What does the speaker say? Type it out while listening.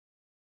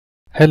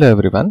Hello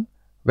everyone,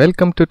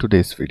 welcome to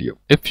today's video.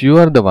 If you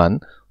are the one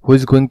who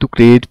is going to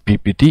create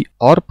PPT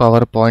or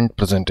PowerPoint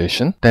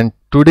presentation, then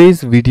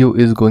today's video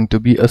is going to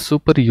be a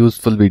super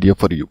useful video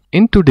for you.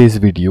 In today's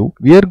video,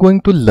 we are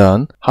going to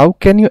learn how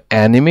can you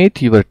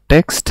animate your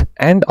text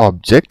and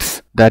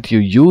objects that you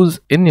use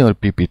in your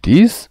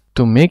PPTs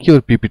to make your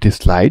PPT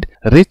slide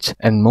rich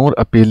and more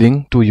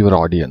appealing to your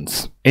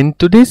audience. In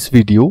today's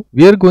video,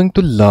 we are going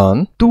to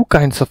learn two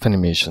kinds of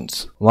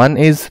animations. One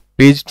is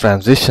page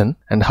transition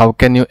and how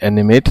can you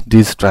animate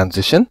these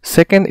transition.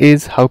 Second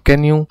is how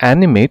can you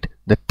animate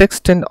the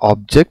text and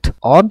object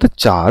or the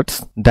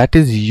charts that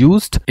is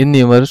used in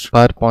your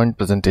PowerPoint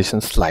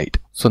presentation slide.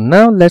 So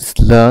now let's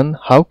learn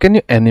how can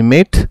you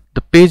animate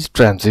the page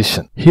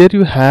transition. Here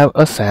you have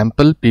a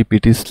sample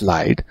PPT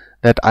slide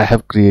that I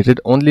have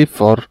created only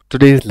for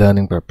today's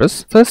learning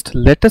purpose. First,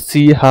 let us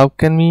see how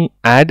can we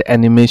add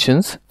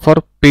animations for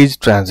page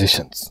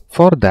transitions.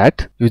 For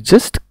that, you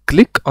just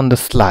click on the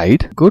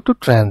slide, go to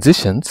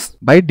transitions.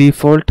 By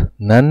default,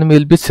 none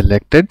will be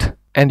selected,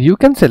 and you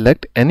can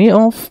select any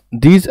of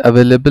these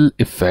available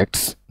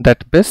effects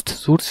that best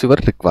suits your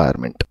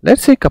requirement.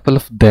 Let's see a couple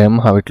of them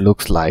how it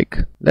looks like.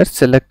 Let's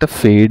select a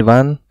fade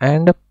one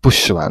and a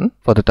push one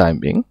for the time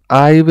being.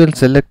 I will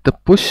select the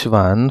push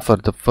one for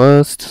the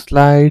first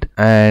slide,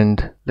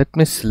 and let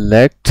me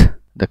select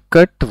the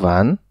cut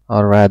one,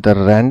 or rather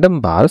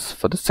random bars,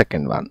 for the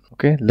second one.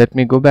 Okay, let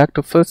me go back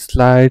to first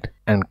slide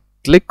and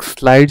click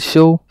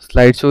slideshow.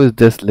 Slideshow is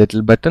this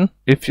little button.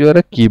 If you are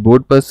a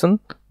keyboard person,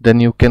 then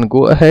you can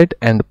go ahead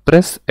and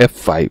press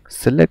F5.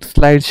 Select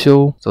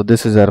slideshow. So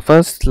this is our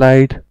first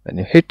slide. When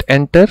you hit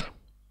enter,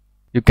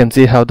 you can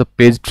see how the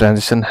page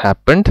transition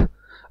happened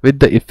with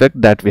the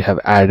effect that we have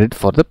added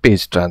for the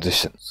page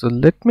transition. So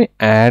let me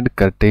add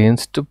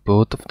curtains to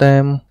both of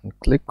them.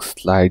 Click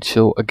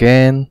slideshow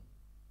again.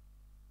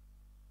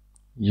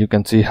 You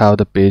can see how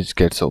the page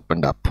gets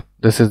opened up.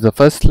 This is the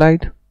first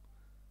slide.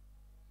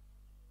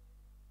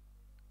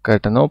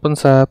 Curtain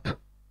opens up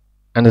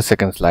and the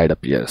second slide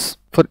appears.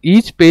 For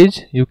each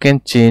page, you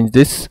can change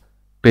this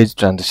page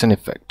transition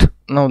effect.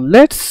 Now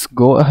let's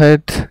go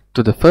ahead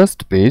to the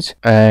first page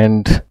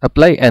and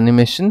apply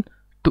animation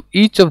to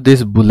each of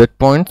these bullet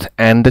points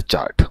and the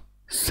chart.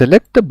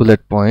 Select the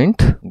bullet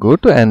point, go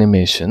to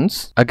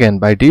animations. Again,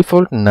 by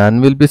default,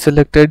 none will be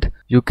selected.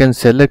 You can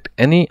select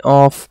any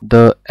of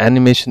the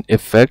animation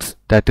effects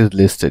that is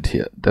listed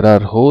here. There are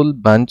a whole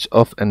bunch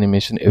of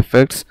animation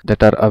effects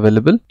that are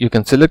available. You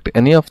can select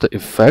any of the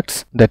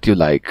effects that you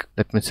like.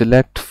 Let me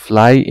select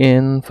fly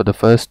in for the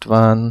first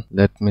one.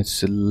 Let me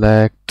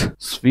select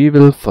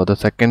swivel for the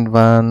second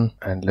one,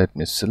 and let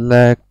me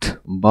select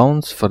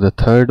bounce for the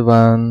third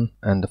one.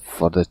 And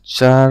for the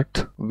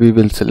chart, we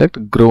will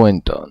select grow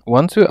and turn.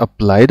 Once you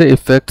apply the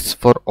effects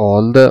for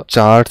all the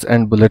charts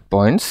and bullet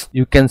points,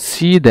 you can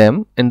see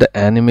them in the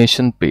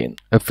animation pane.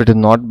 If it is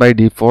not by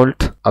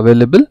default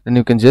available, then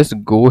you can just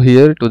go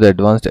here to the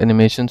advanced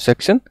animation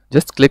section.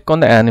 Just click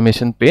on the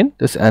animation pane.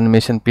 This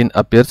animation pane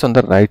appears on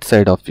the right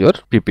side of your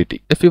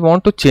PPT. If you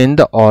want to change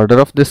the order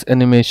of this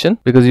animation,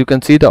 because you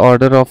can see the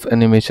order of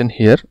animation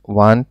here,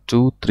 1,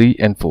 2, 3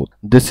 and 4.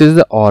 This is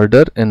the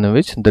order in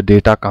which the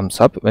data comes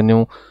up when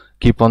you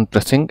keep on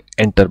pressing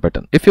enter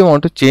button. If you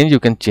want to change, you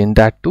can change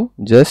that too.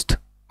 Just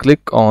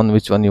click on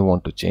which one you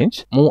want to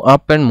change. Move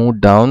up and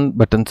move down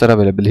buttons are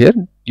available here.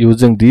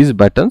 Using these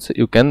buttons,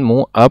 you can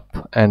move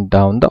up and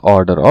down the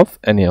order of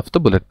any of the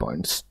bullet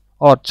points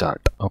or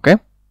chart. Okay,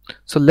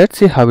 so let's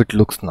see how it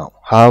looks now,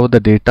 how the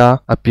data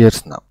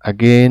appears now.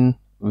 Again,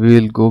 we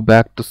will go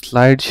back to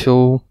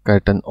slideshow.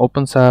 Curtain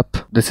opens up.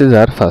 This is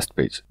our first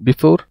page.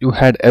 Before, you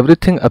had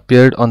everything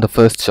appeared on the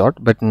first shot,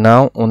 but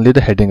now only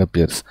the heading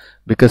appears,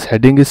 because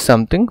heading is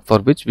something for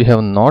which we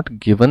have not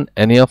given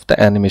any of the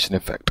animation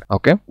effect.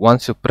 Okay,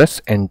 once you press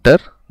enter,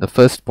 the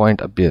first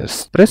point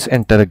appears. Press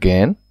enter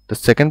again, the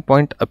second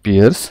point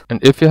appears,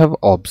 and if you have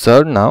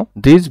observed now,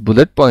 these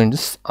bullet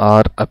points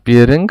are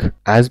appearing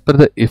as per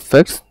the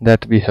effects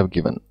that we have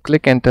given.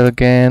 Click enter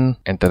again,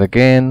 enter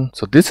again.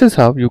 So this is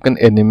how you can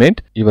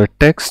animate your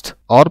text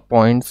or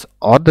points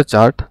or the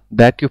chart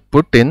that you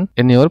put in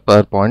your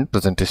PowerPoint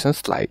presentation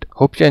slide.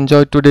 Hope you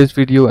enjoyed today's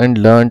video and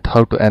learned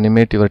how to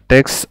animate your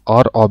text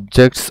or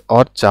objects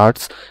or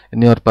charts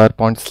in your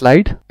PowerPoint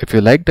slide. If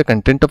you like the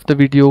content of the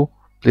video,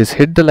 please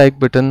hit the like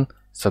button,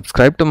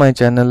 subscribe to my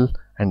channel,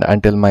 and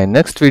until my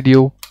next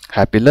video,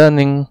 happy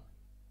learning.